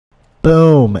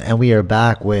Boom! And we are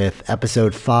back with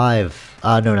episode 5.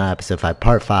 No, not episode 5.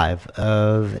 Part 5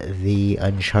 of the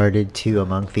Uncharted 2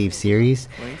 Among Thieves series.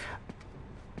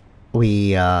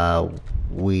 We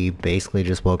basically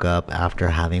just woke up after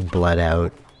having bled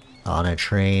out on a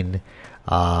train.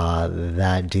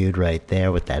 That dude right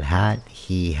there with that hat,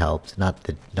 he helped. Not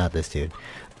this dude.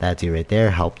 That dude right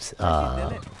there helped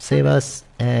save us,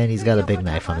 and he's got a big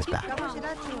knife on his back.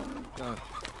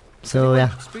 So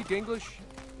yeah. Speak English?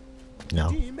 No.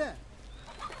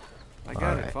 I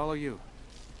got it. Follow you.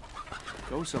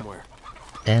 Go somewhere.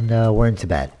 And we're in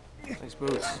Tibet. Nice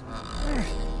boots.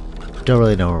 Don't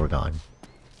really know where we're going.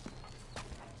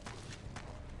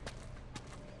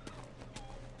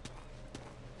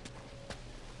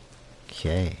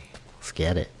 Okay, let's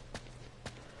get it.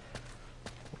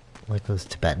 Like those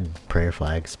Tibetan prayer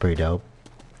flags, pretty dope.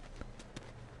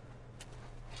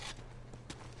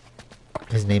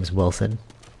 His name's Wilson.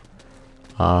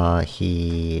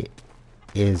 He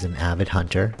is an avid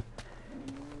hunter.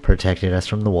 Protected us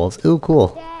from the wolves. Ooh, cool.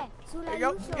 There you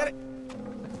go. Get it.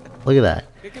 Look at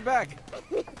that. Kick it back.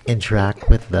 Interact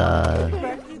with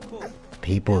the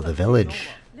people of the village.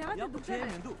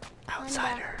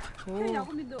 Outsider.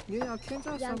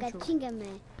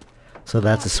 So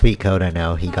that's a sweet coat, I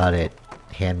know. He got it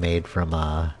handmade from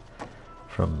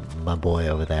my boy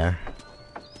over there,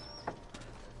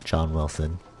 John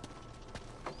Wilson.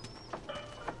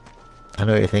 I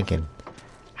know what you're thinking.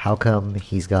 How come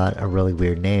he's got a really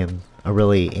weird name, a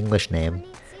really English name,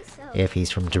 if he's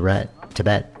from Tibet?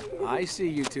 I see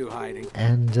you two hiding.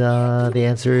 And the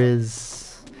answer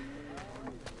is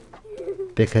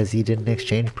because he did an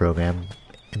exchange program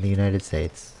in the United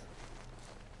States.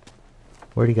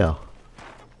 Where'd he go?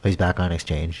 Oh, he's back on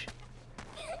exchange.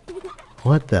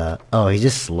 What the? Oh, he's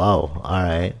just slow.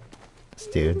 Alright. This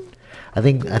dude. I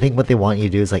think what they want you to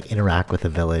do is like interact with the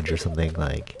village or something,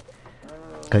 like,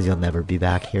 because you'll never be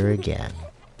back here again.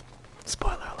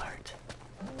 Spoiler alert.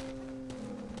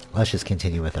 Let's just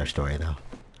continue with our story though.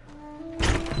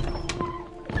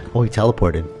 Oh, he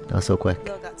teleported. That was so quick.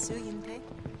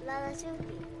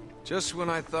 Just when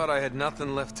I thought I had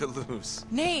nothing left to lose.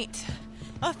 Nate!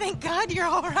 Oh, thank God you're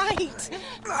all right.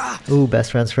 Ooh,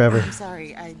 best friends forever. I'm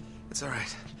sorry, It's all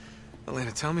right.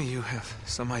 Elena, tell me you have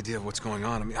some idea of what's going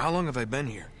on. I mean, how long have I been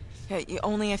here? Yeah,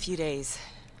 only a few days.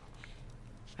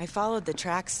 I followed the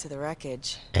tracks to the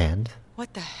wreckage. And?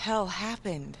 What the hell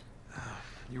happened?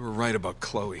 You were right about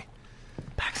Chloe.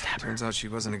 Backstabber. Turns out she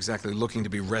wasn't exactly looking to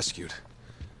be rescued.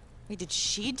 Wait, did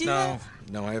she do that?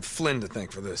 No, I have Flynn to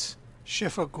thank for this. Yeah,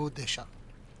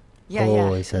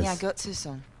 Oh, he says, yeah,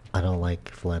 Gotsuson. I don't like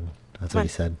Flynn. That's what he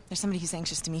said. There's somebody who's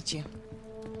anxious to meet you.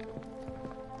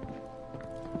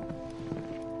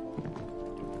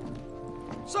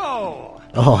 So,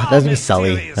 Oh, that's me,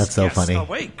 Sully. That's so funny.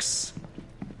 Awakes.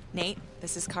 Nate,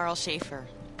 this is Carl Schaefer.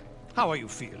 How are you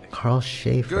feeling? Carl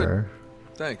Schaefer.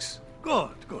 Good. Thanks. Good,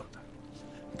 good.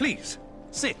 Please,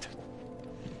 sit.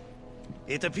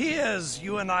 It appears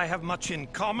you and I have much in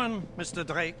common, Mr.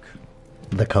 Drake.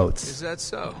 The coats. Is that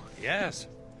so? Yes.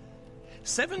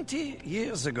 70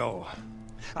 years ago,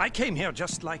 I came here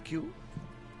just like you,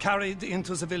 carried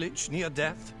into the village near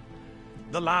death,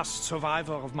 the last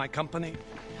survivor of my company.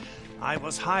 I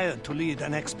was hired to lead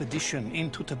an expedition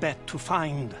into Tibet to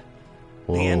find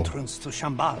the entrance to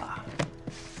Shambhala.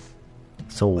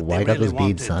 So What why they got really those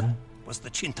beads, wanted son? was the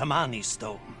Chintamani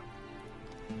stone.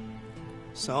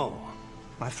 So,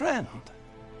 my friend,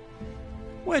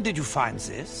 where did you find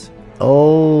this?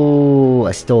 Oh,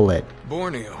 I stole it.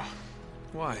 Borneo.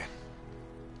 Why?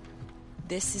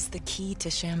 This is the key to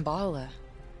Shambhala.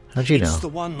 How'd you It's know? the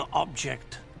one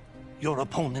object your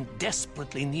opponent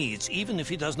desperately needs, even if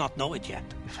he does not know it yet.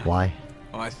 Why?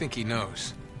 Oh, I think he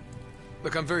knows.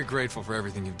 Look, I'm very grateful for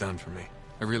everything you've done for me.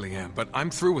 I really am, but I'm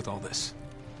through with all this.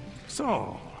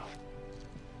 So,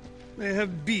 they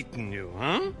have beaten you,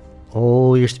 huh?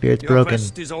 Oh, your spirit's Your broken.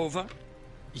 quest is over?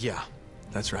 Yeah,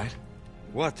 that's right.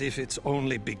 What if it's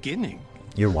only beginning?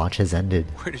 Your watch has ended.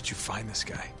 Where did you find this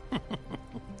guy?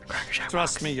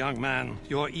 Trust me, young man,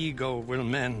 your ego will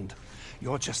mend.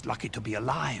 You're just lucky to be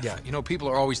alive. Yeah, you know, people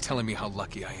are always telling me how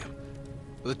lucky I am.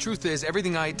 But the truth is,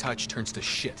 everything I touch turns to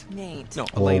shit. Nate. No,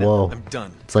 Whoa, Elena, whoa. I'm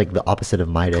done. It's like the opposite of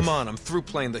Midas. Come on, I'm through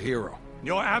playing the hero.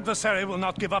 Your adversary will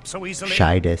not give up so easily.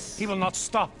 Shydus. He will not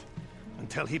stop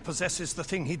until he possesses the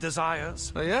thing he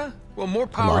desires. Oh, yeah? Well, more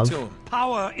power Love? to him.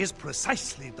 Power is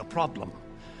precisely the problem.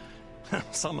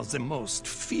 Some of the most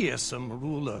fearsome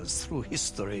rulers through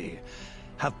history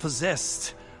have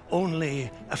possessed only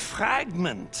a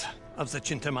fragment of the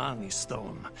Chintamani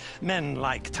stone. Men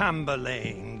like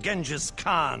Tamburlaine, Genghis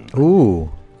Khan.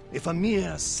 Ooh. If a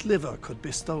mere sliver could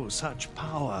bestow such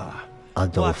power,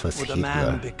 Adolphus what would a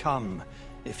man Hitler. become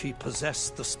if he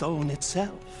possessed the stone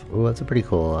itself? Ooh, that's a pretty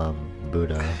cool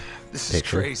Buddha This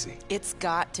picture. is crazy. It's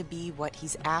got to be what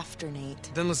he's after,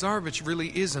 Nate. Then Lazarevich really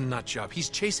is a nut job. He's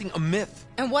chasing a myth.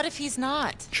 And what if he's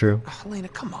not? True. Helena,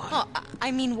 come on. Well,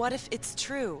 I mean, what if it's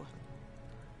true?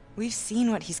 We've seen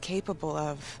what he's capable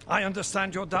of. I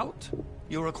understand your doubt.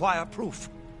 You require proof.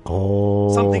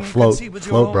 Oh, Something you float, can see with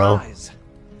your float, own bro. eyes.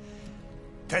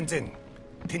 Tenzin,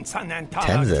 Tinsanantara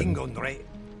Tenzin. Tingonre.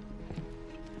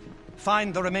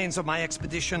 Find the remains of my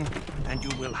expedition, and you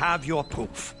will have your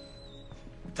proof.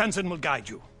 Tenzin will guide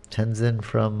you. Tenzin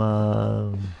from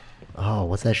oh,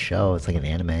 what's that show? It's like an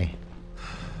anime.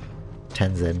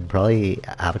 Tenzin, probably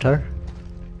Avatar.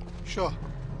 Sure.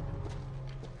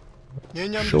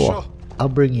 Sure, I'll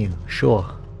bring you. Sure.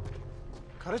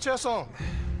 가르쳐서.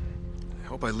 I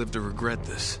hope I live to regret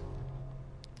this.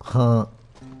 Huh.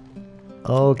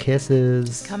 Oh,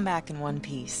 kisses. Come back in one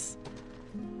piece.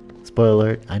 Spoiler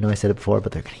alert. I know I said it before,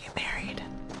 but they're gonna get married.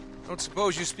 Don't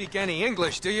suppose you speak any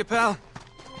English, do you, pal?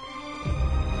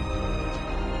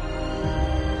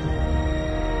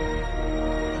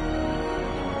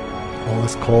 Oh,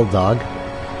 it's cold, dog.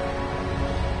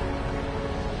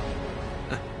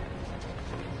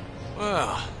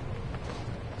 Well,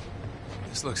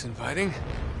 this looks inviting.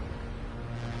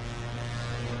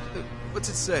 What's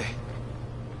it say?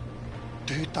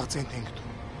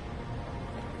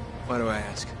 Why do I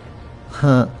ask?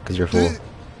 Huh, because you're full.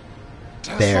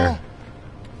 Bear.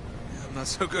 I'm not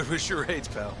so good with charades,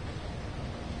 pal.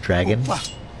 Dragon.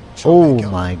 Oh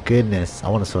my goodness. I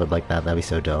want a sword like that. That'd be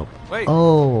so dope. Wait.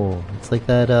 Oh, it's like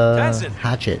that Tenzin.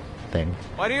 hatchet thing.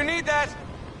 Why do you need that?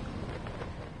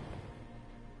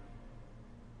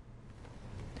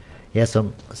 Yeah, so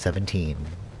I'm 17,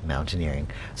 mountaineering.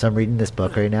 So I'm reading this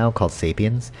book right now called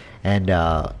Sapiens, and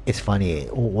it's funny.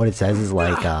 What it says is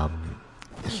like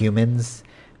humans,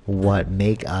 what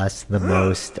make us the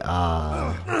most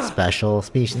special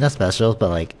species, not special, but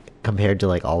like compared to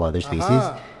like all other species,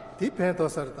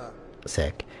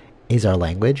 sick, is our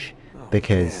language,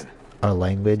 because man. our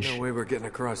language, No way we're getting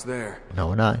across there. no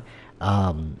we're not,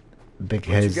 How'd you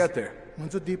because get there?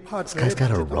 this guy's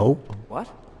got a rope. What?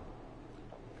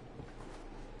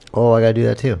 Oh, I gotta do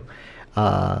that too.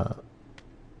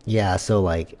 Yeah, so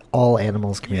like all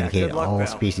animals communicate, good luck, all pal.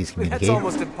 species communicate. That's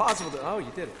almost impossible to... Oh,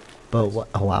 you did it. But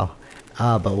oh wow.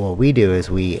 But what we do is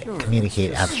we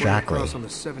communicate Just swing abstractly. across on the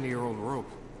 70-year-old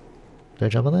rope. Did I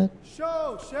jump on that?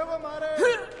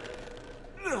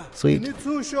 Sweet.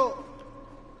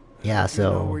 Yeah, You know where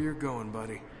so you're going,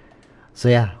 buddy.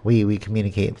 yeah, we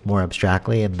communicate more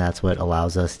abstractly, and that's what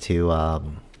allows us to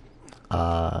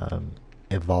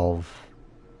evolve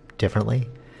differently.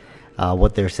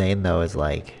 What they're saying though is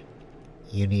like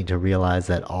you need to realize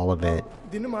that all of it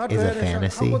is a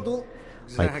fantasy. Like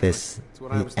Exactly. this, That's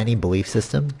what I was any belief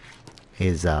system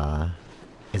is a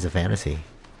fantasy.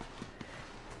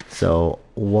 So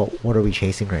what are we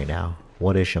chasing right now?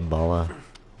 What is Shambhala?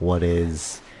 What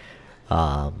is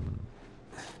the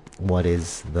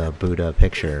Buddha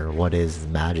picture? What is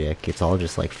magic? It's all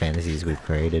just like fantasies we've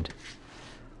created.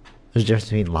 There's a difference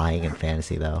between lying and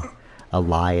fantasy, though. A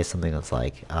lie is something that's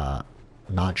like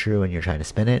not true and you're trying to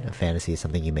spin it. A fantasy is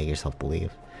something you make yourself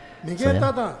believe. So,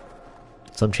 yeah.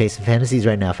 So I'm chasing fantasies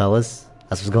right now, fellas.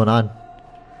 That's what's going on.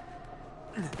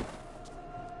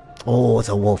 Oh, it's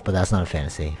a wolf, but that's not a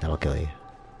fantasy. That'll kill you.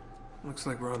 Looks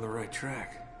like we're on the right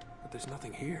track. But there's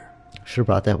nothing here. Should have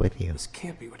brought that with you. This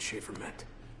can't be what Schaefer meant.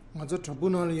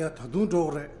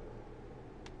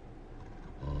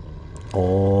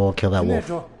 Oh, kill that wolf.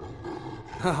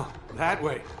 Oh, that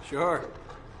way. Sure.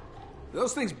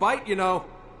 Those things bite, you know.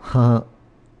 Huh.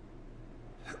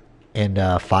 And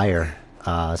fire.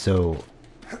 So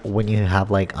when you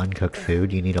have like uncooked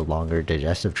food, you need a longer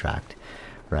digestive tract,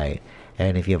 right?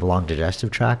 And if you have a long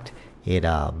digestive tract, it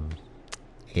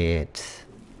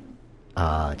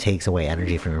takes away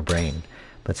energy from your brain.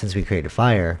 But since we created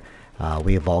fire,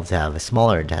 we evolved to have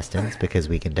smaller intestines because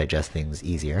we can digest things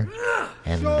easier,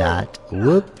 and that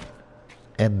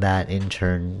in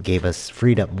turn gave us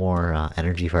freed up more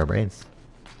energy for our brains.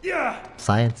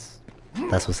 Science,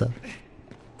 that's what's up.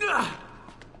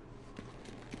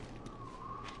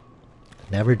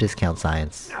 Never discount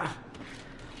science.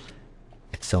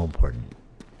 It's so important.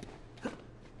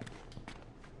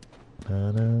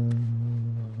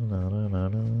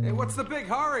 Hey, what's the big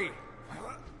hurry?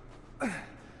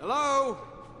 Hello?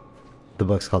 The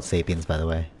book's called Sapiens, by the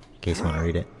way, in case you want to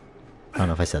read it. I don't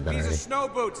know if I said that These are already. snow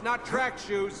boots, not track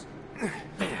shoes.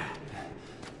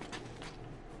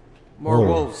 More Whoa.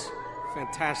 wolves.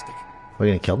 Fantastic. We're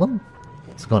gonna kill them?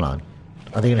 What's going on?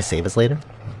 Are they gonna save us later?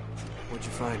 What'd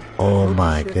you find? Oh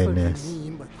my goodness.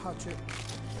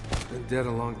 Been dead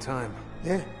a long time.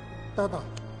 네, 따다.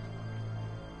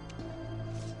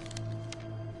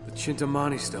 The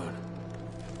Chintamani stone.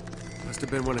 Must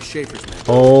have been one of Schaefer's men.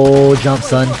 Oh, jump,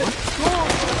 son.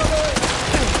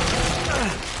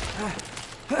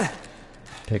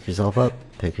 Pick yourself up.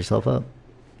 Pick yourself up.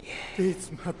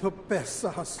 It's my best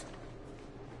sauce.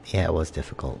 Yeah, it was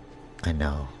difficult. I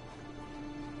know.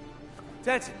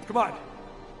 Danson, come on.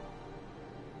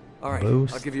 All right,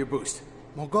 Boost. I'll give you a boost.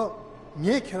 뭐가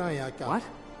니에케랑 야까. What?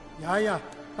 야야,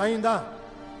 따인다.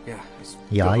 Yeah.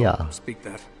 Yeah, go. yeah. Speak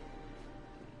that.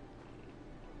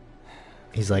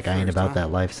 He's like, I ain't about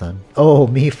that life, son. Oh,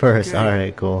 me first. Okay.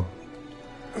 Alright, cool.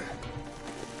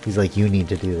 He's like, you need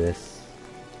to do this.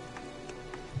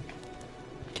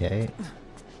 Okay.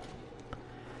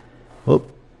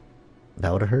 Whoop.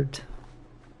 That would have hurt.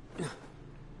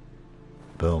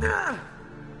 Boom.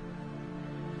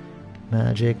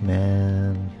 Magic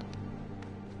man.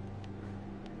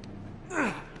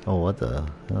 Oh, what the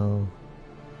hell?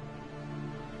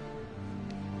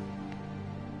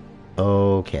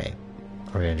 Okay.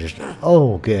 We're gonna just...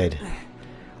 Oh, good.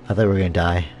 I thought we were gonna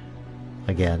die.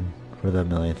 Again. For the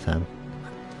millionth time.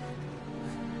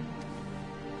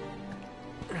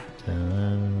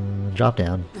 Drop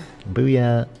down.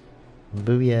 Booyah.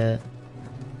 Booyah.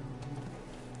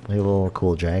 We have a little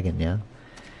cool dragon, yeah?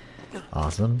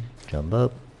 Awesome. Jump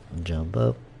up. Jump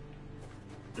up.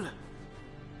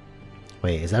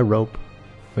 Wait, is that rope?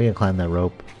 We're gonna climb that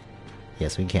rope.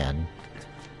 Yes, we can.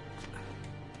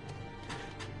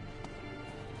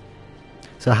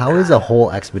 So how is a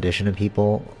whole expedition of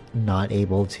people not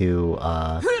able to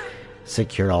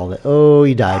secure all the... Oh,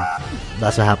 he died.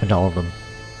 That's what happened to all of them.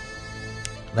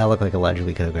 That looked like a ledge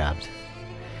we could have grabbed.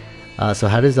 So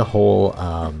how does a whole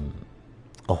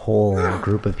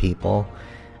group of people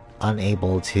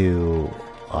unable to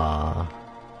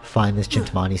find this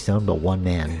Chintamani stone, but one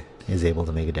man is able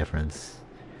to make a difference?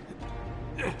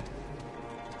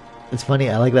 It's funny,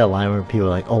 I like that line where people are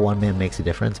like, oh, one man makes a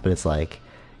difference, but it's like,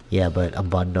 yeah, but a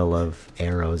bundle of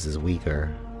arrows is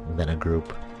weaker than a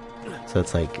group. So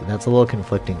it's like, that's a little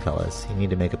conflicting, fellas. You need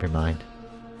to make up your mind.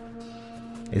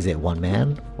 Is it one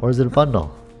man, or is it a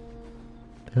bundle?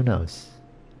 Who knows?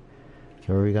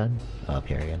 Okay, where are we going? Oh, up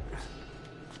here again.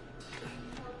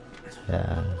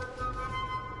 Yeah.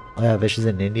 Oh yeah, Vish is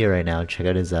in India right now. Check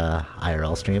out his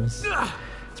IRL streams.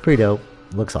 It's pretty dope.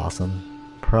 Looks awesome.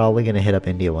 Probably gonna hit up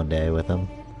India one day with him.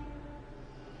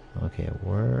 Okay,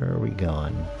 where are we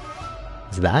going?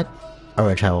 Is that? Alright, we're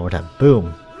gonna try one more time.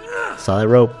 Boom! Saw that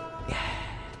rope. Yeah.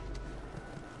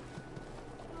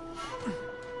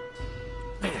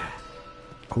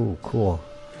 Ooh, cool.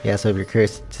 Yeah, so if you're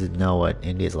curious to know what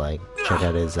India's like, check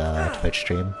out his Twitch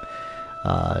stream.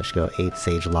 Just go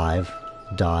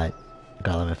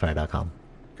 8sagelive.GottaLightMyFire.com.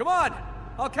 Come on!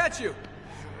 I'll catch you!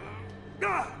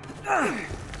 What?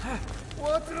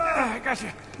 I got you.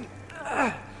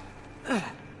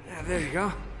 Yeah, there you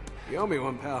go. You owe me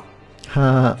one, pal.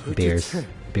 Haha, beers.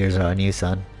 Beers are on you,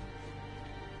 son.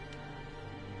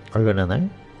 Are we going down there?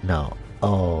 No.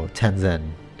 Oh,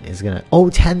 Tenzin is gonna... Oh,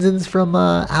 Tenzin's from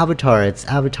Avatar. It's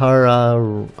Avatar,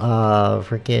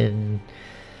 freaking...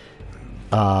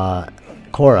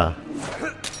 Korra.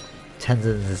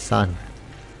 Tenzin's his son.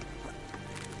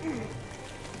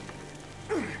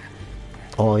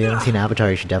 Oh, you haven't seen Avatar,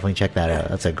 you should definitely check that out.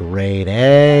 That's a great...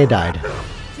 Hey, died.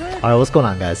 Alright, what's going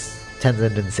on, guys?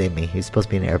 Tenzin didn't save me. He's supposed to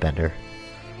be an airbender.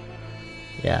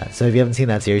 Yeah, so if you haven't seen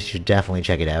that series, you should definitely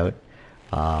check it out.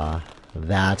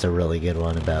 That's a really good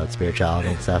one about spirituality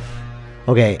and stuff.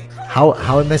 Okay, how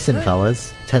am I missing,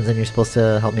 fellas? Tenzin, you're supposed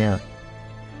to help me out.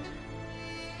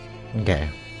 Okay.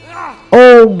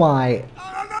 Oh my...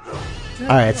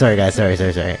 Alright, sorry guys, sorry.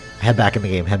 Head back in the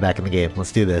game, head back in the game.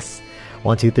 Let's do this.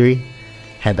 1, 2, 3.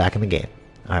 Head back in the game.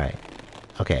 Alright.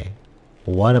 Okay.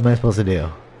 What am I supposed to do?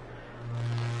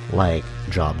 Like,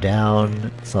 drop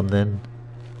down something?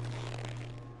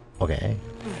 Okay.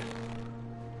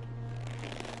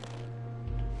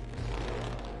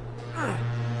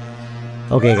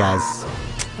 Okay, guys.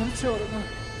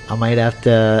 I might have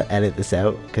to edit this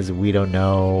out because we don't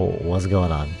know what's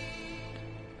going on.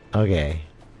 Okay.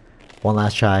 One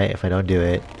last try. If I don't do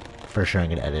it, for sure I'm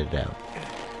gonna edit it out.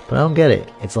 But I don't get it.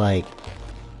 It's like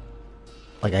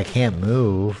I can't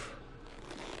move.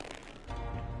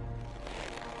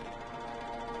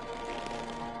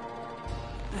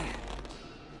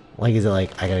 Like, is it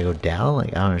like I gotta go down? Like,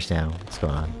 I don't understand what's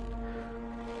going on.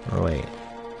 Or wait.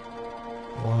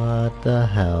 What the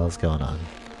hell is going on?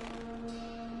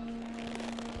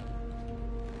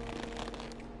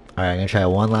 Alright, I'm gonna try it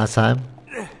one last time.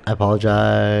 I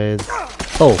apologize.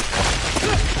 Oh.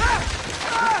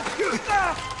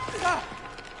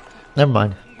 Never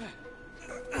mind.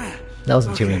 That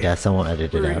wasn't too many deaths. Someone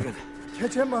edited it out.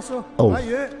 Oh.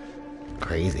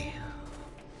 Crazy.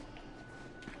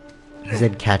 He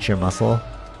said catch your muscle.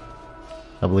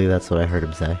 I believe that's what I heard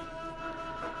him say.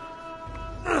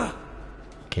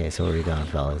 Okay, so where are we going,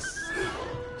 fellas?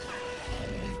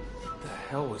 What the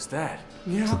hell was that?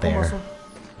 It's a bear.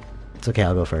 It's okay,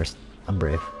 I'll go first. I'm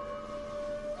brave.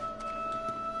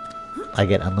 I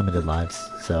get unlimited lives,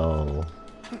 so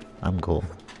I'm cool.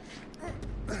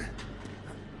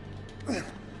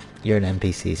 You're an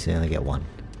NPC, so you only get one.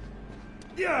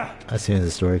 As soon as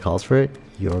the story calls for it,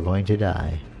 you're going to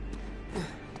die.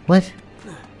 What?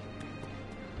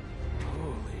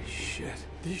 Holy shit.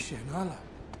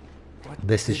 What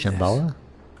This is did Shambhala?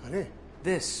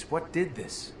 This? What did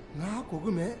this?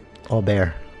 Oh,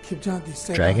 bear.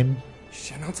 Dragon?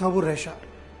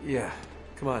 Yeah,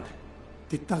 come on.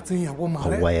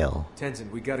 A whale.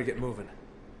 Tenzin, we gotta get moving.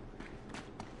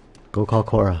 Go call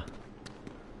Korra.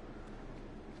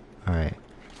 Alright.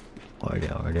 What are we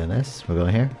doing? We're doing this? We're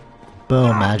going here?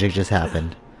 Boom, magic just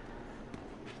happened.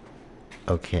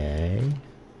 Okay.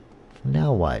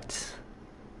 Now what?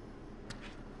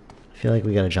 I feel like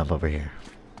we gotta jump over here.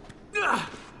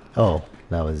 Oh,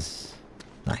 that was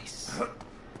nice.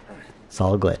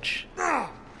 Solid glitch. I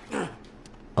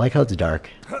like how it's dark.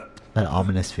 That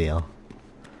ominous feel.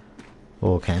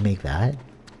 Oh, can I make that?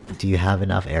 Do you have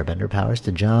enough airbender powers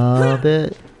to jump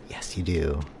it? Yes, you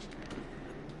do.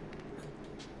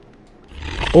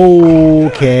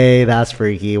 Okay, that's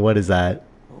freaky. What is that?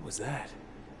 What was that?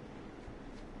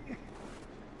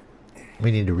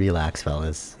 We need to relax,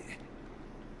 fellas.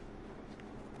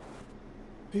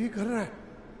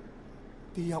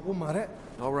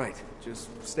 All right, just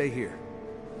stay here.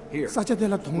 Here.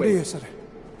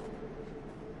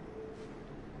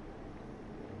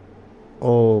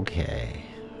 Okay.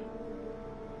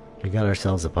 We got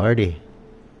ourselves a party.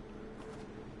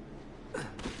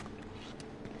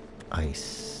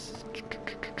 Ice.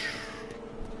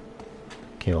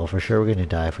 Okay, well, for sure we're gonna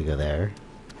die if we go there.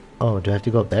 Oh, do I have to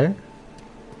go up there?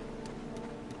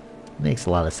 Makes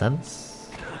a lot of sense.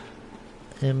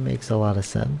 It makes a lot of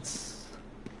sense.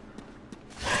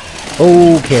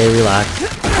 Okay, relax.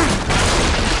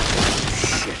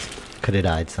 Coulda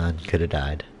died, son. Coulda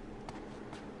died.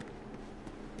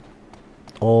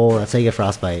 Oh, that's how you get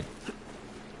frostbite.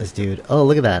 This dude. Oh,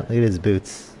 look at that. Look at his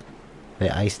boots. They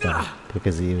iced him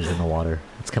because he was in the water.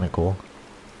 That's kind of cool.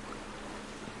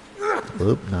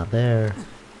 Oop, not there.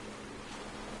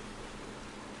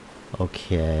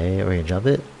 Okay, are we gonna jump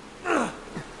it?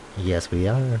 Yes, we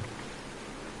are.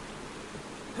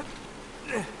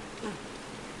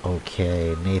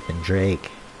 Okay, Nathan Drake.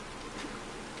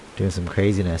 Doing some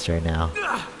craziness right now.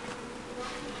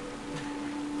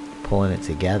 Pulling it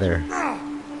together.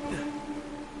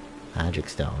 Magic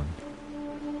stone.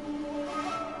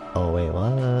 Oh wait,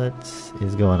 what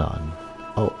is going on?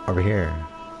 Oh, over here.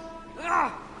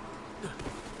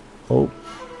 Oh,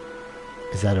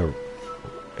 is that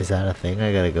a thing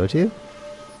I gotta go to?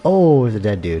 Oh, there's a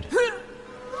dead dude.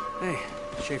 Hey,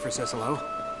 Schaefer says hello.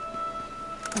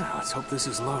 Let's hope this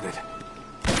is loaded.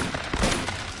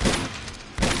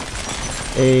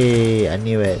 Hey, I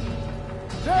knew it.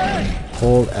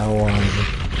 Hold L1.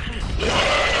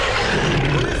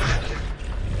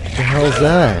 What the hell is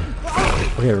that?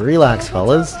 Okay, relax,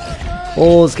 fellas.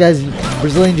 Oh, this guy's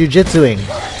Brazilian Jiu-Jitsuing.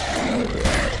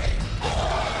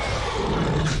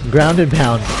 Grounded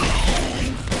pound.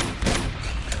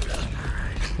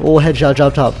 Oh, headshot,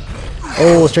 drop top.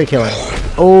 Oh, straight killing.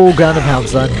 Oh, grounded pound,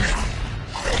 son.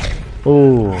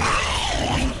 Oh.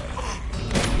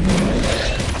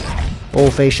 Oh,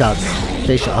 face shots.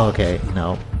 Face shot. Oh, okay,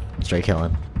 no. Straight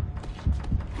killing.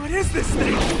 What is this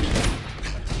thing?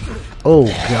 Oh,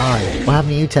 God. What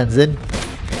happened to you, Tenzin?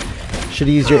 Should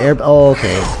have used your air... Oh,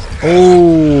 okay.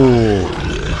 Oh.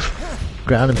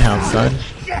 Ground and pound, son.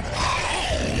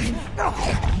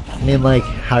 I mean, like,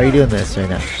 how are you doing this right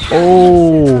now?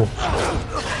 Oh.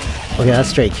 Okay, that's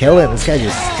straight killing. This guy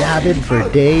just stabbing for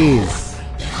days.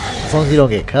 As long as you don't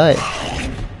get cut.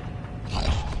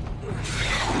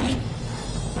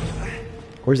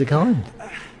 Where's it going?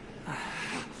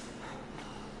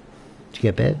 Did you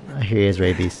get bit? I hear he has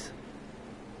rabies.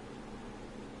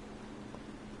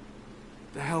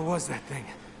 The hell was that thing?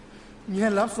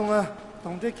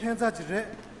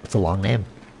 It's a long name.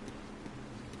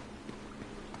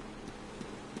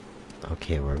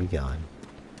 Okay, where are we going?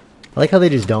 I like how they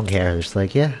just don't care. They're just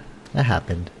like, yeah, that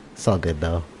happened. It's all good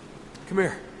though. Come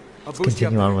here. I'll Let's boost you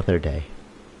up continue on there. with our day.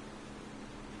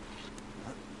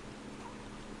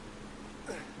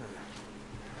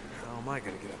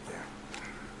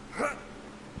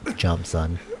 jump,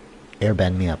 son.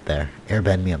 Airbend me up there.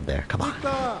 Airbend me up there. Come on.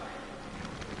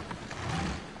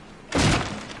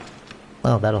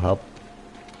 Well, that'll help.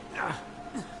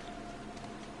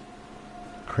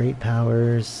 Crate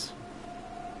powers.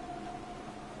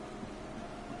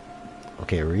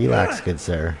 Okay, relax, good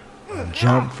sir.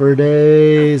 Jump for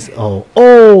days. Oh,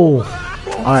 oh!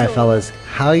 Alright, fellas.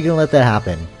 How are you gonna let that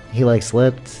happen? He, like,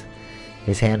 slipped.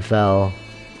 His hand fell.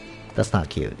 That's not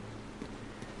cute.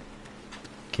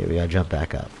 Okay, we gotta jump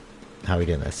back up. How are we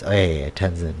doing this? Oh, yeah,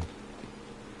 Tenzin.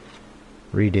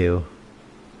 Redo.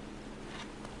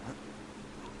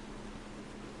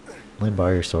 Let me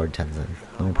borrow your sword, Tenzin.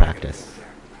 Let me practice.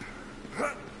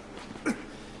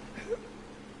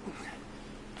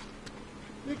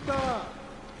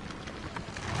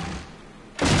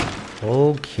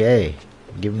 Okay.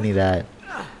 Give me that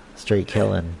straight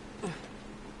killing.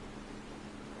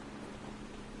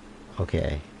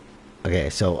 Okay. Okay,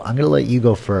 so I'm gonna let you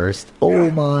go first.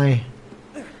 Oh my.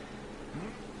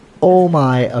 Oh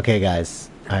my. Okay,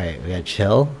 guys. Alright, we gotta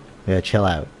chill. We gotta chill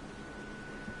out.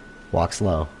 Walk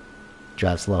slow.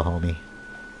 Drive slow, homie.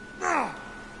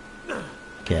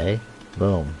 Okay.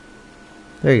 Boom.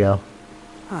 There you go.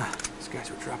 These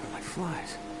guys were dropping like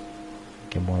flies.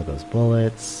 Get more of those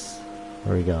bullets.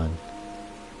 Where are we going?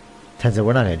 Tenzin,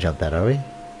 we're not gonna jump that, are we?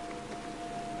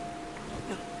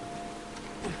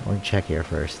 We're gonna check here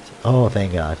first. Oh,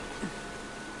 thank God.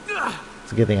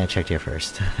 It's a good thing I checked here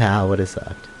first. Ah, would have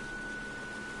sucked.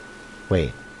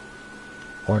 Wait.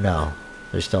 Or no.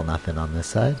 There's still nothing on this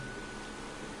side?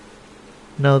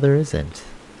 No, there isn't.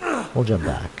 We'll jump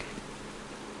back.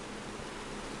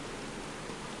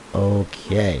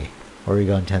 Okay. Where are we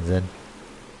going, Tenzin?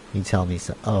 You tell me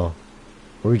so. Oh.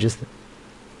 Were we just...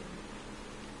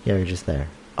 Yeah, we're just there.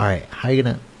 Alright, how are you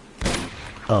gonna...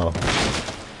 Oh.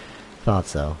 Thought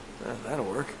so. That'll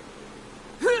work.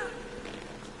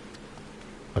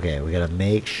 Okay, we gotta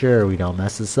make sure we don't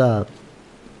mess this up.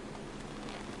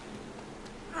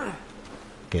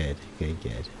 Good, good,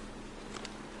 good.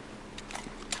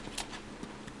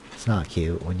 It's not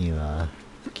cute when you,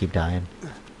 keep dying.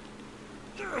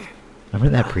 Remember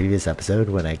that previous episode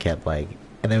when I kept, like...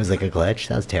 And there was, like, a glitch?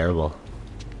 That was terrible.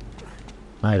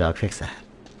 My dog, fix that.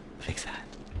 Fix that.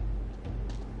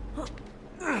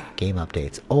 Game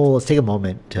updates. Oh, let's take a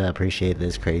moment to appreciate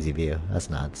this crazy view. That's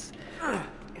nuts.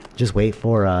 Just wait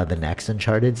for the next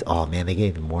Uncharted. Oh man, they get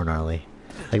even more gnarly.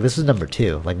 Like this was number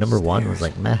 2. Like number 1 was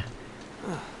like meh.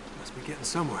 Must be getting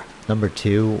somewhere. Number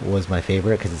 2 was my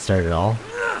favorite because it started it all,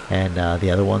 and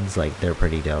the other ones like they're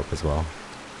pretty dope as well.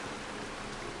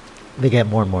 They get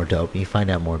more and more dope. You find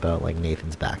out more about like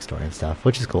Nathan's backstory and stuff,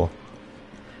 which is cool.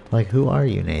 Like, who are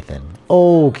you, Nathan?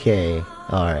 Okay,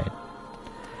 all right.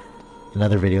 In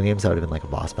other video games, that would have been like a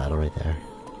boss battle right there.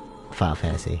 Final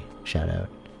Fantasy, shout out.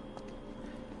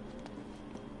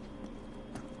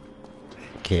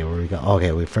 Okay, where we go?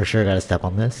 Okay, we for sure gotta step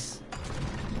on this.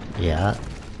 Yeah.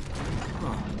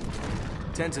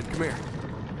 Tenzin, come here.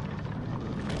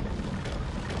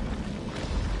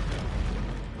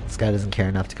 This guy doesn't care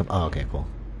enough to come. Oh, okay, cool.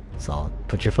 Solid.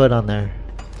 Put your foot on there.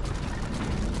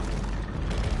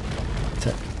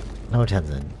 No,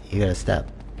 Tenzin. You gotta step.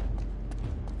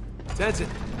 Tenzin,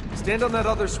 stand on that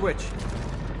other switch.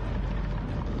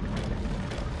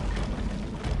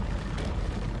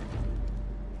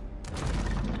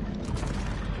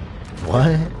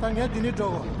 What? 땅에 니네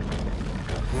저거.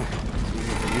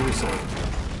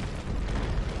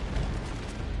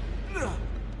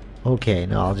 Okay,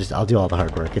 no, I'll do all the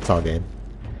hard work. It's all good.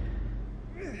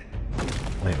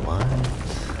 Wait, what?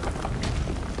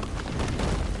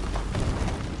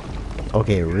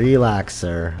 Okay, relax,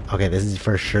 sir. Okay, this is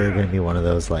for sure gonna be one of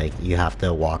those, like, you have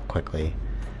to walk quickly.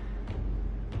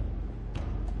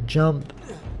 Jump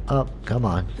up. Come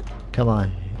on. Come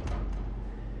on.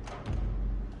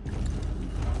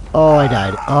 Oh, I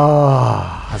died.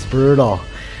 Oh, that's brutal.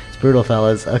 It's brutal,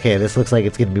 fellas. Okay, this looks like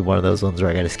it's gonna be one of those ones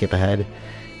where I gotta skip ahead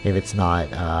if it's not,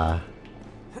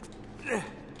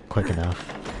 quick enough.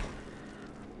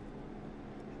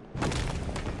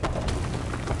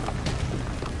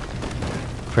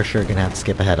 For sure gonna have to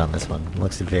skip ahead on this one.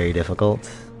 Looks very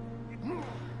difficult.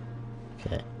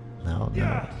 Okay. No,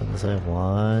 no. On this way.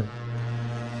 1.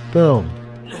 Boom.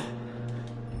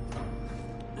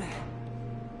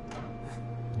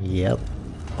 Yep.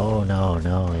 Oh no,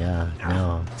 no, yeah,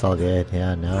 no. It's all good.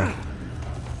 Yeah, no.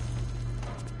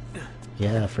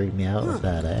 Yeah, freaked me out with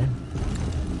that, eh?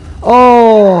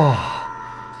 Oh!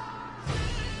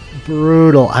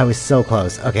 Brutal. I was so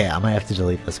close. Okay, I might have to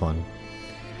delete this one.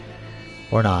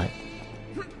 Or not.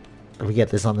 We get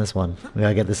this on this one. We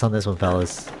gotta get this on this one,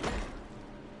 fellas.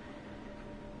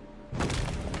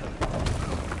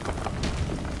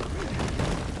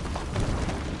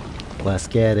 Let's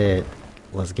get it.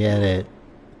 Let's get it.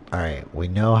 Alright, we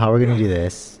know how we're gonna do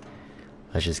this.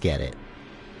 Let's just get it.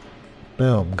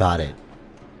 Boom, got it.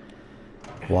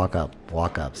 Walk up,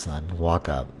 son. Walk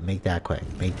up. Make that quick.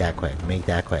 Make that quick. Make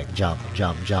that quick. Jump,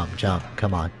 jump, jump, jump.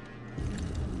 Come on.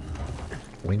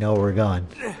 We know where we're going.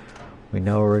 We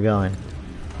know where we're going.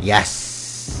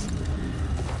 Yes!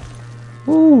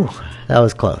 Woo! That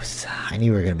was close. I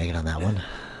knew we were gonna make it on that one.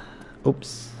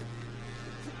 Oops.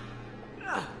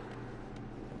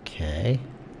 Okay.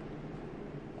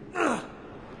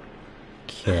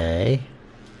 Okay.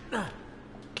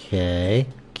 Okay.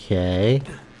 Okay.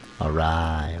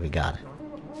 Alright, we got it.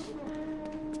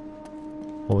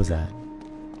 What was that?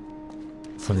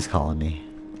 Somebody's calling me.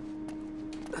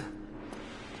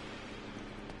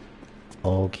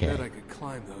 Okay. Bet I could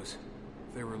climb those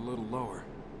if they were a little lower.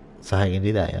 So how you gonna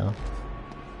do that, yo?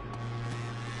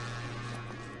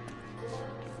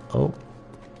 Oh.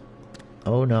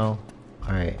 Oh no.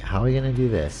 Alright, how are we gonna do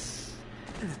this?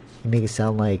 You make it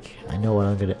sound like I know what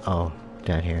I'm gonna... Oh,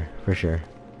 down here, for sure.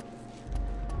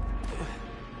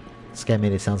 This guy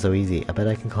made it sound so easy. I bet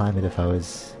I can climb it if I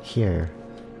was here.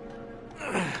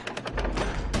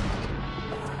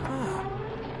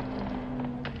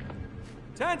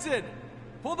 Tenzin!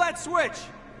 Pull that switch!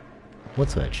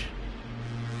 What switch?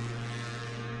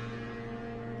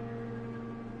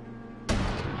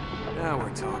 Now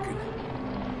we're talking.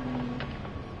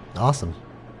 Awesome.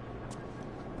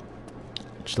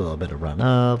 Just a little bit of run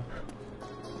up.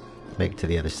 Make it to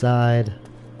the other side.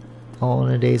 All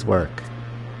in a day's work.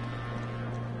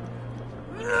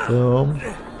 Boom.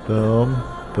 Boom.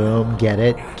 Boom. Get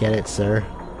it. Get it, sir.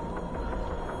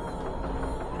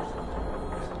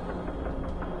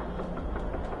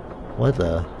 What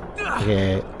the?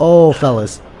 Okay. Oh,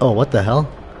 fellas. Oh, what the hell?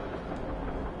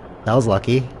 That was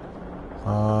lucky.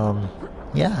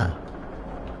 Yeah.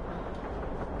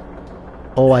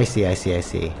 Oh, I see, I see, I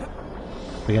see.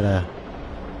 We gotta...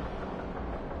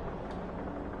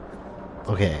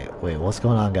 Okay, wait, what's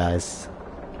going on, guys?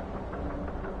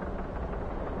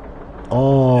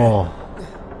 Oh.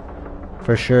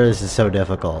 For sure this is so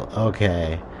difficult.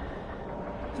 Okay.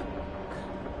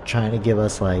 Trying to give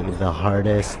us, like, the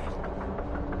hardest...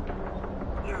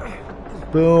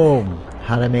 Boom!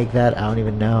 How to make that, I don't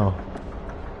even know.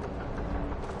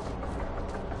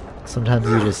 Sometimes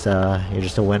you're just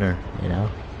a winner, you know?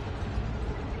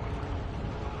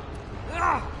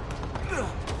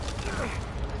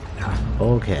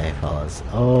 Okay, fellas.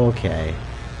 Okay.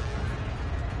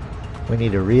 We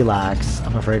need to relax.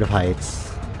 I'm afraid of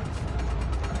heights.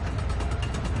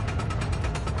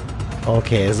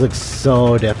 Okay, this looks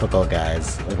so difficult,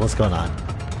 guys. Like, what's going on?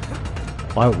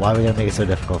 Why are we gonna make it so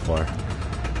difficult for?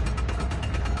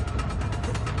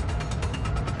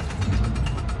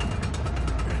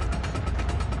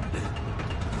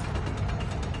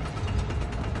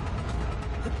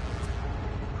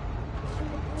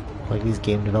 Like these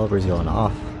game developers going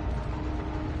off.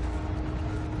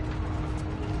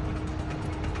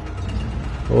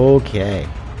 Okay.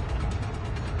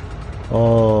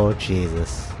 Oh,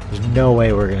 Jesus. There's no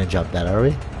way we're gonna jump that, are we?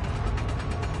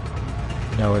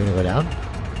 No, we're gonna go down?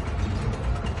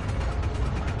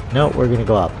 No, we're gonna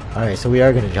go up. Alright, so we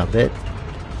are gonna jump it.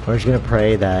 We're just gonna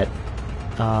pray that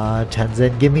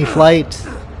Tenzin, give me flight!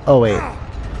 Oh wait.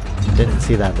 Didn't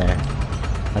see that there.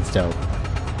 That's dope.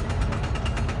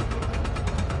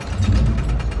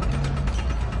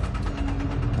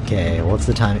 Okay, what's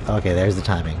the time? Okay, there's the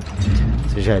timing.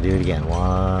 So we gotta do it again.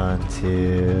 1,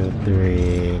 2,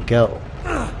 3, go.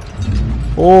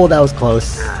 Oh, that was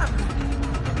close.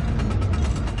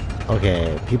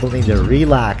 Okay, people need to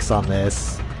relax on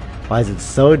this. Why is it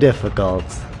so difficult?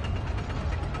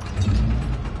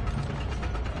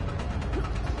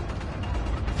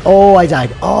 Oh, I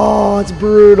died. Oh, it's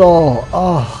brutal.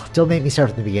 Oh, don't make me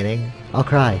start from the beginning. I'll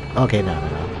cry. Okay, no.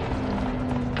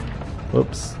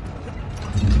 Whoops.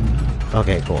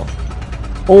 Okay, cool.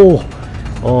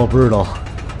 Oh, brutal.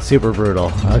 Super brutal.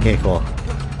 Okay, cool.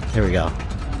 Here we go.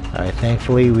 Alright,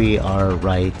 thankfully we are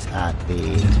right at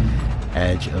the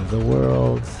edge of the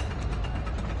world.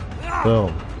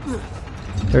 Boom.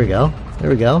 There we go. There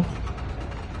we go.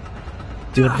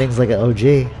 Doing things like an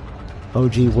OG.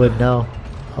 OG would know.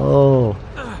 Oh.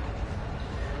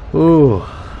 Ooh.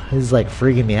 This is like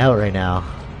freaking me out right now.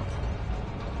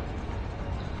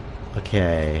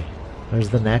 Okay. Where's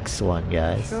the next one,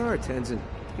 guys? Sure, Tenzin.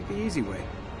 Take the easy way.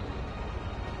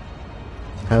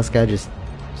 How this guy just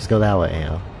go that way, you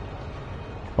know?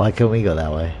 Why couldn't we go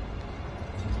that way?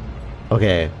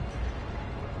 Okay.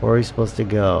 Where are we supposed to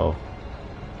go?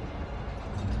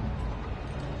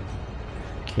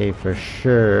 Okay, for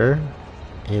sure.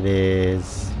 It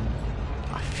is...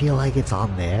 I feel like it's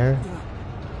on there.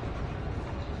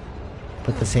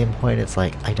 But at the same point, it's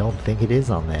like, I don't think it is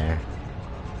on there.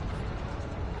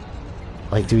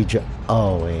 Like, do we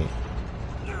oh, wait.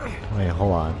 Wait,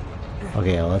 hold on.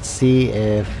 Okay, let's see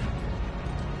if...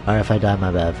 Alright, if I die,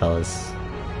 my bad, fellas.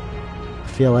 I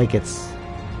feel like it's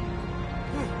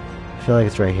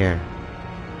right here.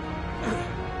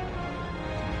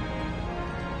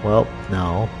 Well,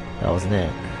 no. That wasn't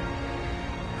it.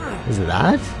 Is it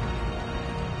that?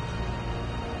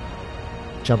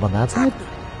 Jump on that side?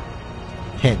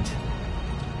 Hint.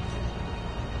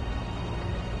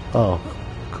 Oh,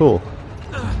 cool.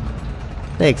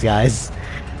 Thanks, guys.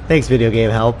 Thanks, video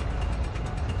game help.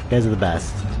 You guys are the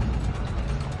best.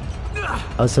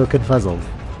 I was so confuzzled.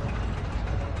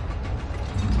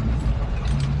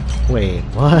 Wait,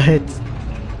 what?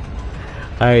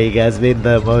 Alright, you guys made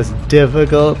the most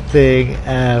difficult thing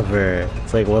ever.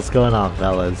 It's like, what's going on,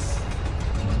 fellas?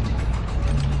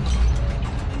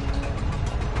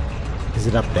 Is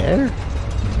it up there?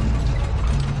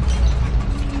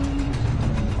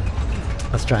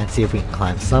 Let's try and see if we can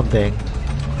climb something.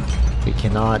 We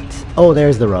cannot. Oh,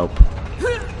 there's the rope.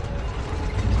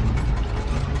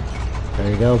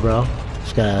 There you go, bro.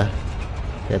 Just gotta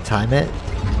time it.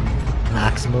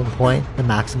 Maximum point. The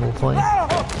maximum point.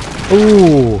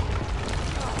 Ooh.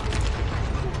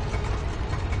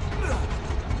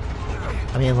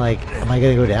 I mean, like, am I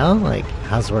gonna go down? Like,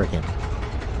 how's it working?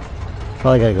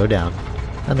 Probably gotta go down.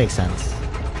 That makes sense.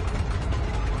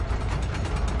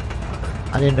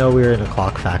 I didn't know we were in a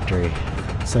clock factory.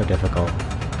 So difficult.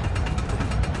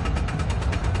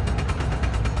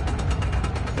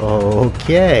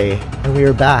 Okay, and we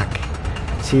are back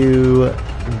to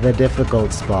the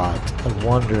difficult spot of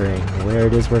wondering where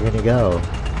it is we're gonna go.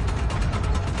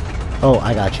 Oh,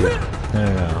 I got you.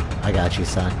 No. I got you,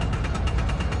 son.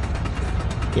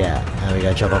 Yeah, now we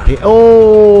gotta jump up here.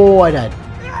 Oh, I died.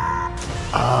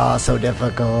 Ah, so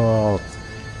difficult.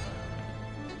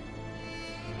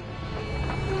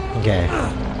 Okay.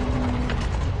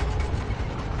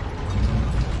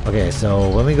 Okay, so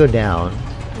when we go down,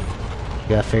 we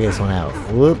gotta figure this one out.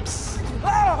 Whoops.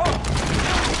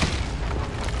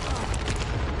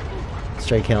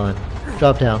 Straight killing.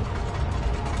 Drop down.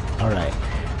 Alright.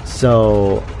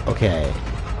 So, okay.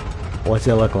 What's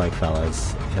it look like,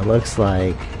 fellas? It looks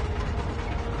like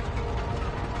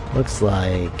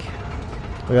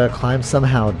we gotta climb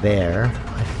somehow there.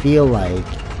 I feel like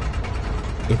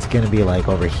it's gonna be like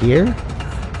over here,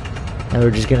 and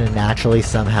we're just gonna naturally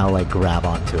somehow like grab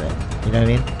onto it. You know what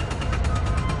I mean?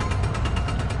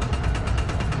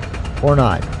 Or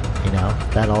not. You know,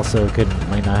 that also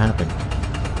might not happen.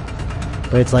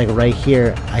 But it's like right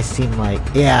here. I seem like,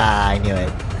 yeah, I knew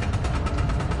it.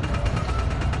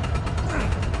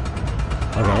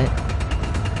 Okay.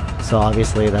 So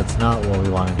obviously that's not what we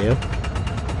want to do.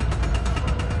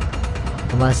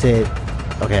 Unless it...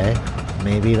 Okay.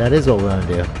 Maybe that is what we want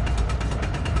to do.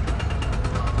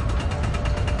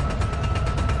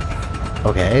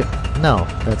 Okay. No,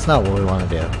 that's not what we want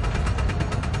to do.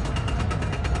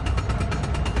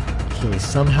 Okay,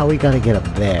 somehow we gotta get up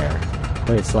there.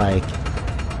 But it's like...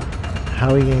 How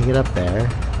are we gonna get up there?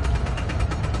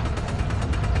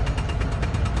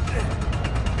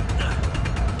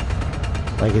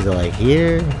 Like, is it like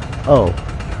here? Oh.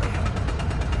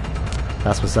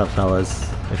 That's what's up, fellas.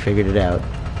 I figured it out.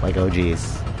 Like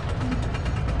OGs.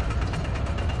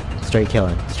 Straight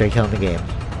killing the game.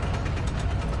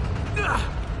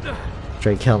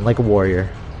 Straight killing like a warrior.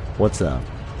 What's up?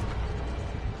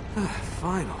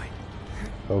 Finally.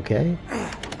 Okay.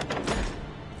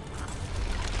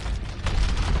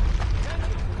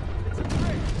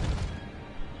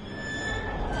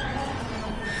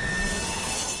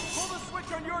 Pull the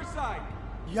switch on your side.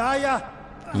 Yeah.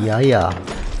 Yeah.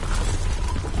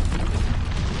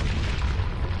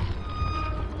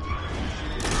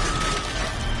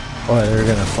 Or they're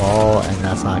gonna fall, and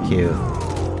that's not cute.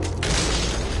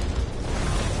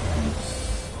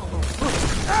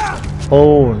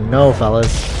 Oh no,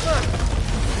 fellas.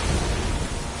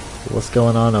 What's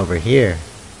going on over here?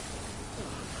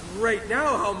 Great,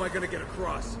 now how am I gonna get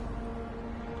across?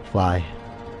 Fly.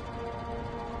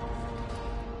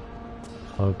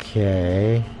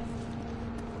 Okay.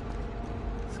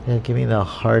 It's gonna give me the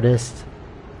hardest...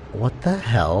 What the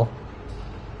hell?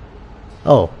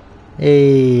 Oh.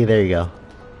 Hey, there you go.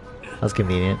 That's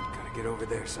convenient. Gotta get over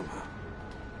there somehow.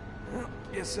 Well,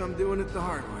 guess I'm doing it the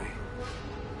hard way.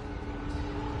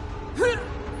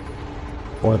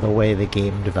 Or the way the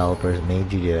game developers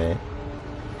made you do it.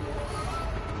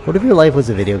 What if your life was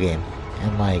a video game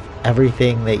and like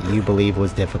everything that you believe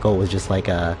was difficult was just like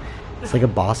a... It's like a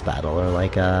boss battle or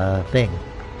like a thing.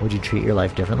 Would you treat your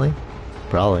life differently?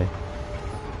 Probably.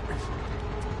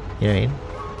 You know what I mean?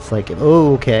 It's like,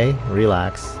 oh, okay,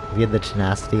 relax. If you had the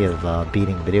tenacity of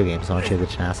beating video games, why don't you have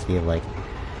the tenacity of, like,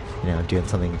 you know, doing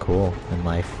something cool in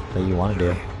life that you want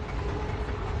to do?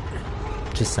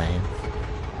 Just saying.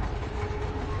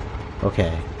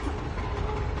 Okay.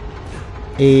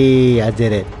 Hey, I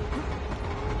did it.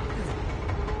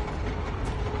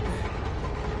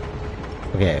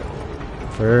 Okay,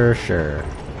 for sure.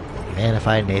 Man, if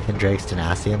I had Nathan Drake's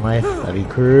tenacity in life, that'd be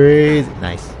crazy.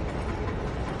 Nice.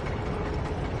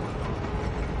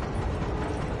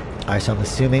 Alright, so I'm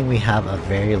assuming we have a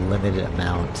very limited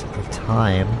amount of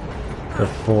time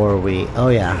before we... Oh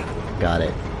yeah, got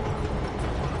it.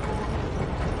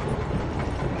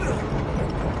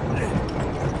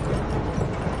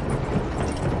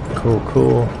 Cool.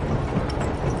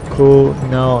 Cool.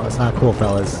 No, that's not cool,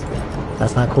 fellas.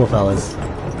 That's not cool, fellas.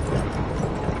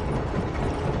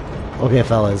 Okay,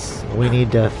 fellas, we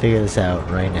need to figure this out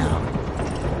right now.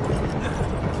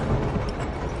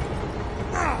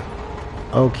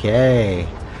 Okay.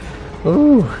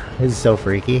 Ooh, this is so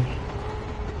freaky.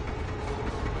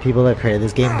 People that created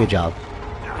this game, good job.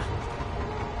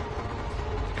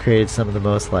 Created some of the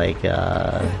most, like,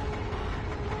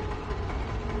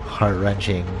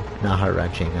 heart-wrenching, not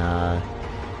heart-wrenching,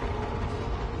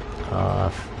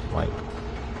 like,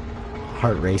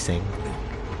 heart-racing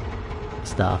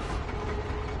stuff.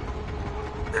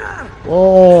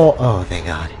 Whoa! Oh, thank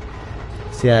God.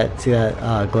 See that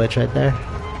glitch right there?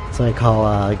 That's what I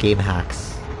call, game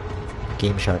hacks.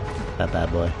 Game Shark, that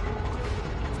bad boy.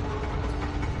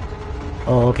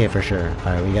 Oh, okay, for sure.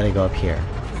 Alright, we gotta go up here.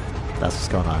 That's what's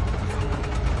going on.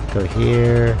 Go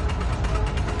here.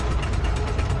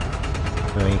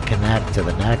 Then we connect to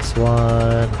the next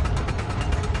one.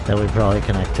 Then we probably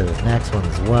connect to the next one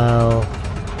as well.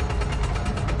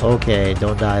 Okay,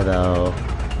 don't die though.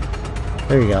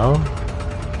 There you go.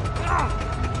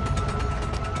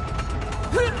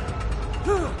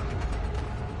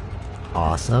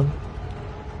 Awesome.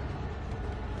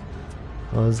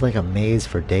 Well, it was like a maze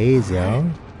for days,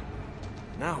 yo.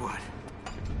 Now what?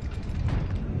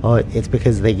 Oh, it's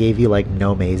because they gave you like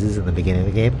no mazes in the beginning of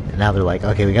the game, and now they're like,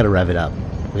 okay, we gotta rev it up.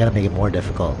 We gotta make it more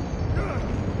difficult.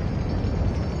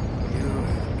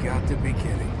 You've got to be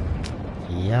kidding.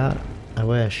 Yeah, I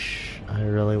wish. I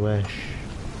really wish.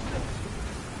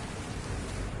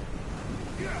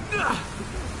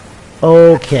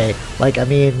 Okay, like, I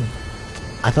mean,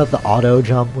 I thought the auto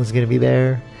jump was gonna be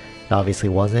there. It obviously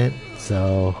wasn't,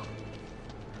 so...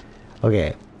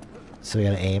 Okay, so we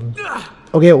gotta aim.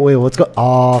 Okay, wait, let's go.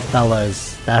 Oh,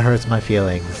 fellas, that hurts my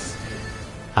feelings.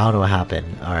 I don't know what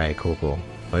happened. Alright, cool. We're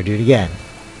gonna do it again.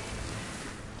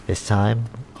 This time,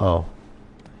 oh,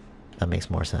 that makes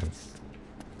more sense.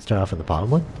 Start off with the bottom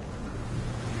one?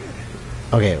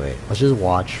 Okay, wait, let's just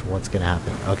watch what's gonna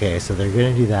happen. Okay, so they're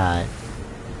gonna do that.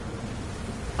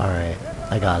 Alright,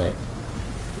 I got it.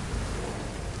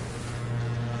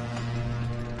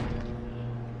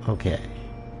 Okay.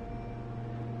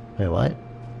 Wait, what?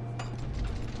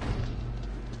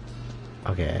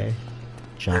 Okay.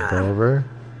 Jump over.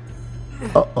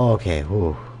 Oh, okay.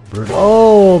 Ooh. Brutal.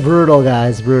 Oh, brutal,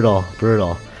 guys. Brutal.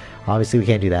 Obviously, we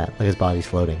can't do that. Like, his body's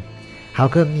floating. How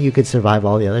come you could survive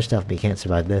all the other stuff, but you can't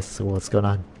survive this? So what's going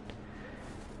on?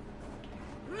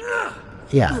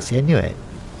 Yeah, see, I knew it.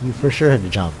 You for sure had to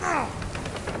jump.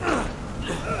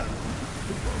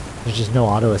 There's just no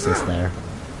auto assist there.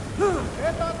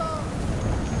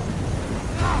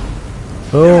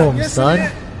 Boom, son.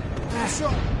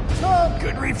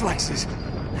 Good reflexes.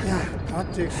 Yeah,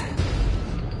 got this.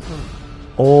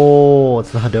 Oh,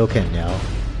 it's the Hadoken now.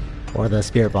 Or the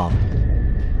Spirit Bomb.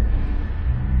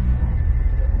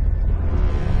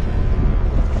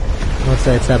 Looks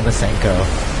like it's that Masenko.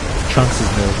 Trunks'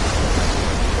 move.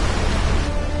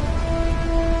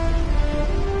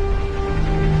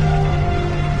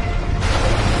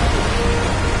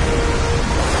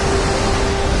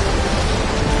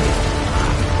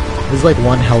 This is like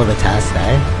one hell of a test,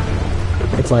 eh?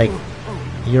 It's like,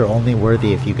 you're only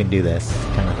worthy if you can do this,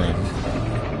 kind of thing.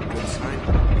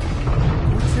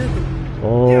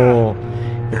 Oh,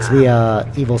 it's the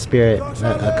evil spirit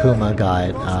that Akuma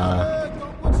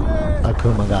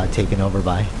got taken over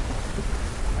by.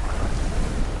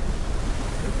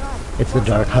 It's the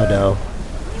Dark Hado.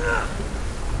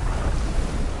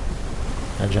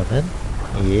 Can I jump in?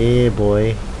 Yeah,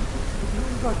 boy.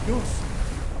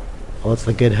 Oh, it's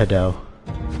the good Hado.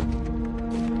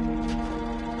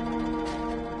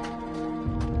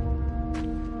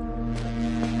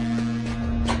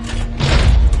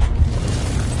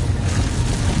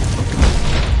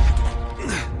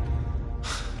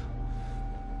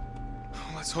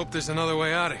 Let's hope there's another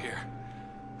way out of here.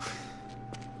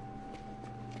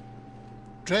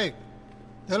 Drake,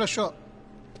 tell a shot.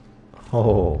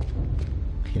 Oh,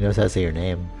 he knows how to say your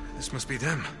name. This must be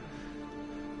them.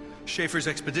 Schaefer's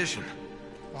expedition.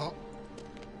 Oh,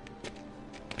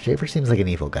 Schaefer seems like an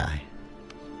evil guy.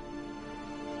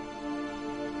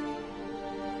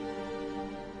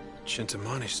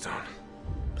 Chintamani stone.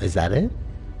 Is that it?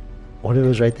 What if it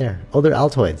was right there? Oh, they're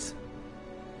Altoids.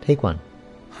 Take one.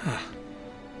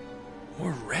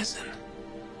 Or resin.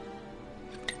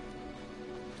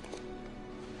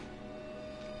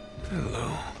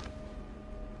 Hello.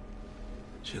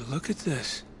 Would you look at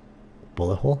this?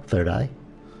 Bullet hole, third eye,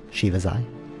 Shiva's eye,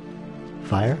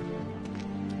 fire.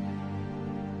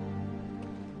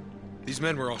 These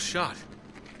men were all shot.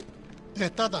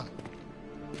 tada.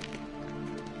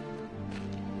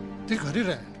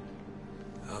 Tigarire.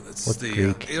 Oh, that's What's the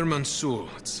Greek? Irman Sul.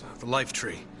 It's the life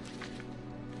tree.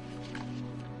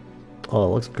 Oh, it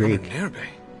looks Greek. Nerbe.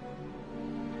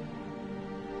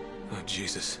 Oh,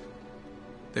 Jesus.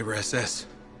 They were SS.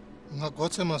 Nga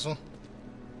gotse maso.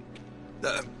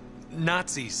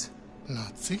 Nazis.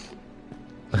 Nazi.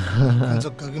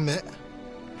 Kanzo kagime.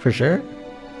 For sure.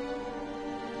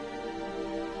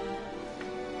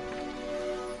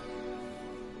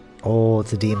 Oh,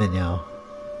 it's a demon, yo.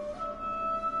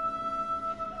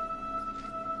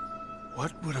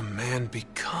 What would a man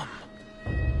become?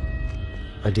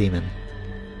 A demon.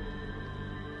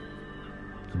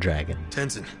 A dragon.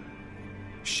 Tenzin.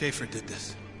 Schaefer did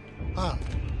this. Ah,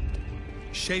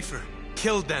 Schaefer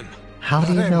killed them. How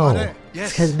do you Mare, know? mare. Yes.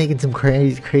 This guy's making some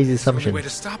crazy It's the only assumptions. way to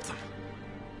stop them.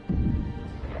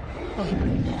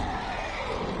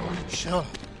 sure.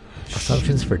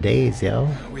 Assumptions for days, yo.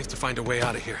 We have to find a way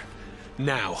out of here.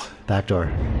 Now. Back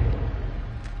door.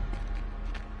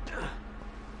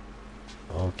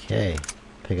 Okay.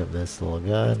 Pick up this little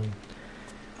gun.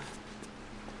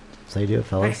 So you do it,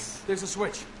 fellas. There's a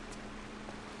switch.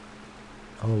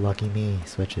 Oh, lucky me.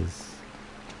 Switches.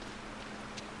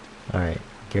 Alright.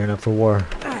 Gearing up for war.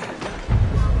 There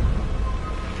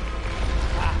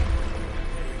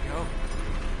you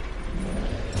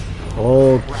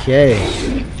go.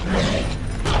 Okay.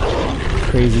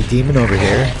 Crazy demon over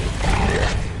here.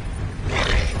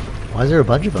 Why is there a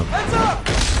bunch of them?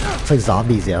 It's like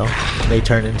zombies, yo. They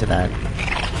turn into that.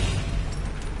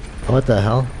 What the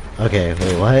hell? Okay,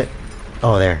 wait, what?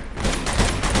 Oh, there.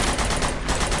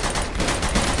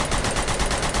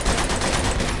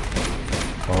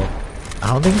 Well, I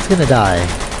don't think it's gonna die.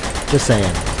 Just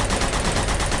saying.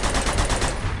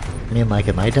 I mean, like,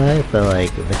 it might die, but,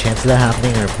 like, the chances of that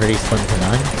happening are pretty slim to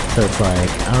none. So it's like,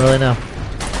 I don't really know.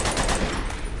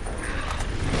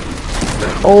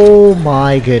 Oh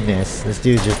my goodness. This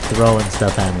dude's just throwing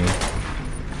stuff at me.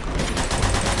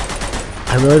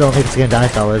 I really don't think it's gonna die,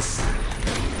 fellas.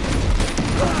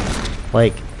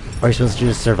 Like, are you supposed to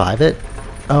just survive it?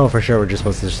 Oh, for sure, we're just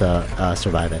supposed to just,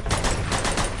 survive it.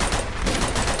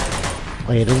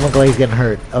 Like, it doesn't look like he's getting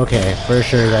hurt. Okay, for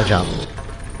sure, that jump.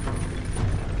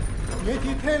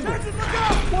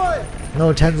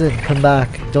 No, Tenzin, come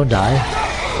back. Don't die.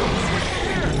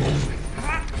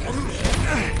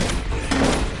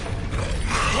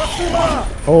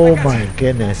 Oh my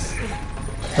goodness.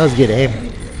 That was good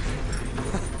aim.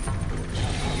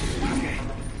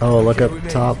 Oh, look up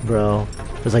top, bro.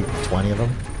 There's like 20 of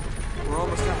them. We're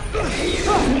almost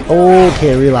out.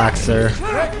 Okay, relax, sir.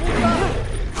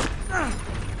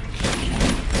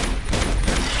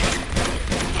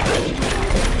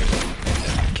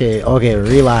 Okay,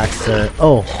 relax, sir.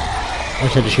 Oh, I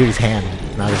just had to shoot his hand,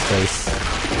 not his face.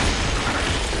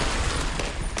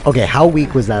 Okay, how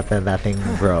weak was that that thing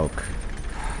broke?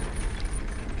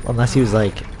 Unless he was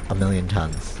like 1,000,000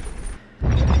 tons.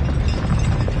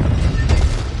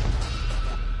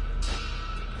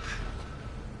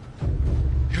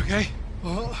 You okay?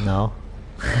 No?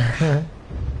 That's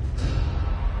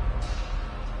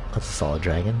a solid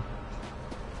dragon.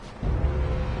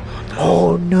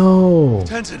 Oh no!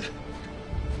 Tenzin!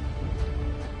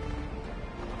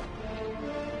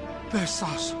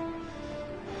 Besas.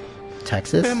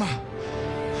 Texas? Bema.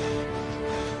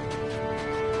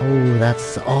 Oh, that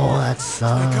My sucks.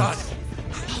 God!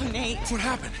 Oh, Nate. What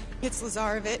happened? It's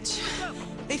Lazarevich.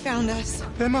 They found us.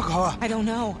 Bema kawa. I don't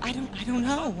know. I don't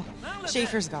know.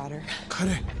 Schaefer's got her.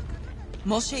 Kare.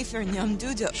 Mol Schaefer and Yum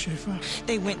Dudu. Schaefer.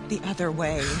 They went the other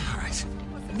way. All right.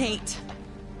 Nate,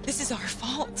 this is our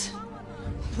fault.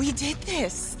 We did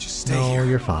this. Just stay No, here.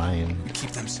 you're fine.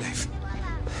 Keep them safe.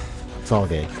 It's all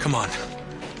good. Come on.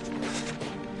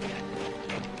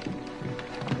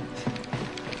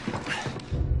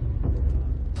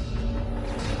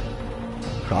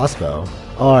 Crossbow?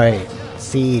 Alright,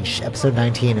 Siege, episode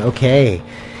 19. Okay.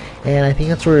 And I think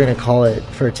that's what we're going to call it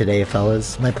for today,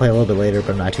 fellas. Might play a little bit later,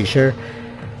 but I'm not too sure.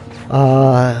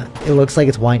 It looks like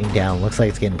it's winding down. Looks like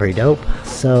it's getting pretty dope.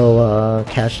 So,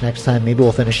 catch next time. Maybe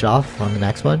we'll finish it off on the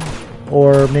next one.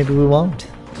 Or maybe we won't.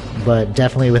 But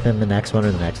definitely within the next one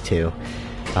or the next two.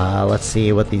 Let's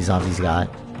see what these zombies got.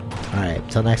 Alright,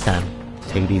 till next time.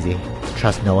 Take it easy.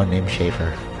 Trust no one named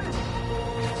Schaefer.